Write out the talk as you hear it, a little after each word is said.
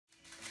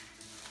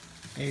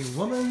A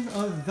woman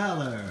of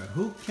valor,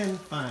 who can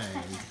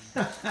find?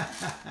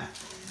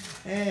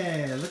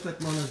 Hey, look what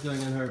Mona's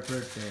doing on her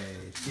birthday.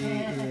 She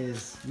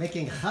is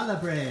making challah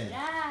bread.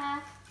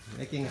 Yeah.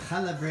 Making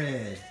challah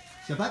bread.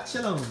 Shabbat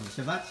shalom.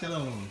 Shabbat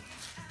shalom.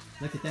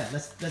 Look at that.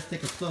 Let's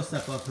take a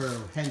close-up of her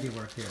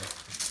handiwork here.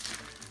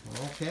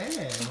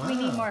 Okay. Wow. We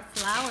need more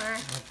flour.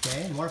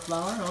 Okay, more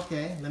flour?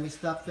 Okay, let me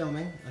stop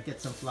filming. I'll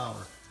get some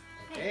flour.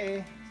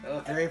 Okay,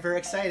 so very, very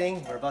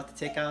exciting. We're about to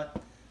take out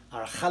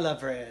our challah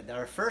bread,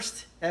 our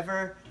first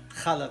ever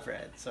challah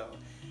bread. So,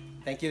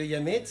 thank you,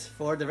 Yamit,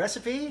 for the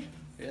recipe.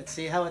 Let's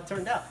see how it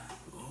turned out.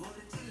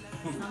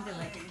 Sounded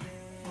like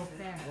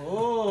fair.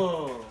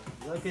 Oh,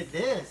 look at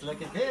this,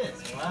 look at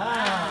this.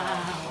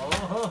 Wow.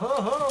 Oh, ho,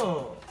 ho,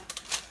 ho.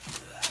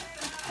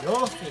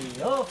 Yofi,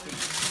 yofi.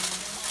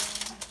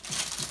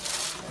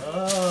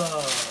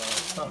 Oh.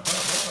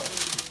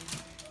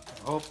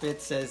 Hope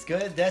it's as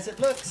good as it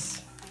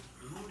looks.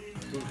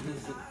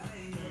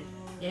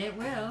 It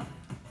will.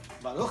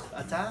 Baruch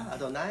atah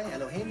Adonai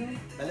Eloheinu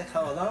melech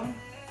haolam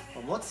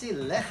umotzi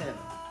lechem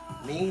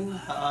min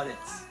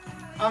haaretz.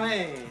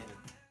 Amen.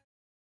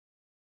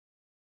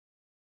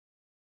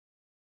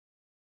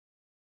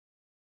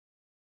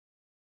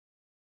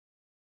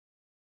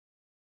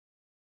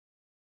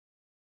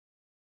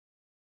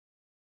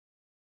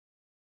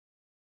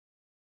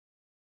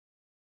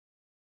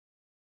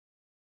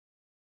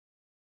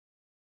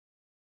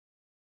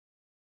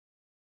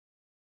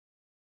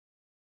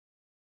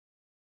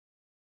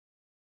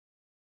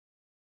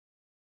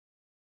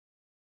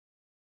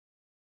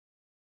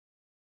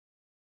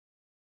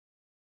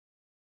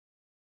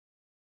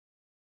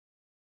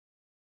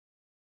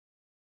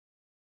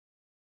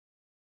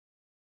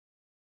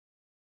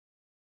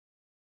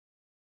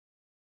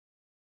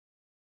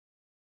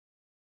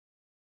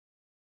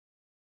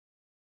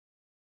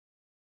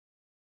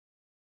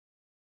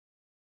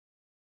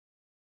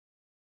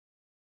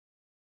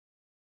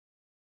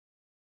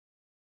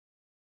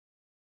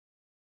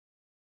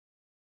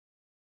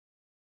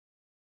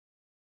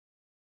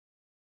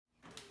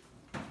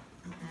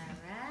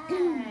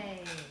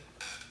 Alright.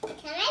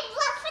 Can I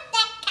blow for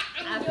that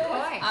Of candle?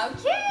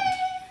 course. Okay.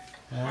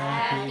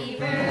 Happy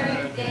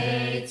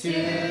birthday to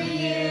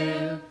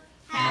you.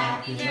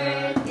 Happy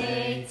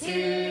birthday to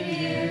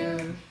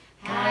you.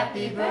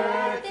 Happy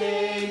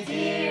birthday,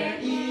 dear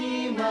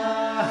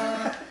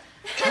Ima.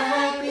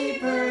 Happy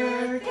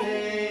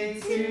birthday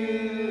to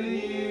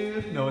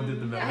you. No one did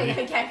the melody.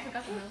 Okay, I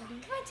forgot the melody.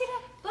 Come on, Tita.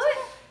 Blow it.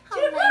 How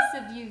nice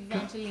of you,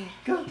 Evangeline.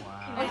 Go.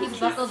 Wow. Oh, he's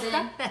buckled in.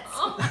 That's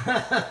blow it.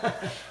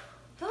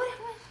 Come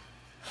on.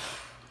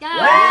 Yeah.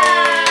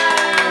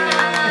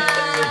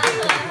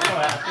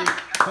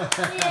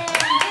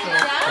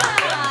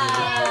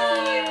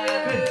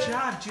 Good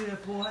job, Judah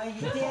boy.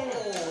 You did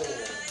it.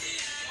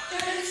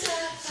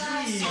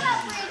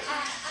 Celebrate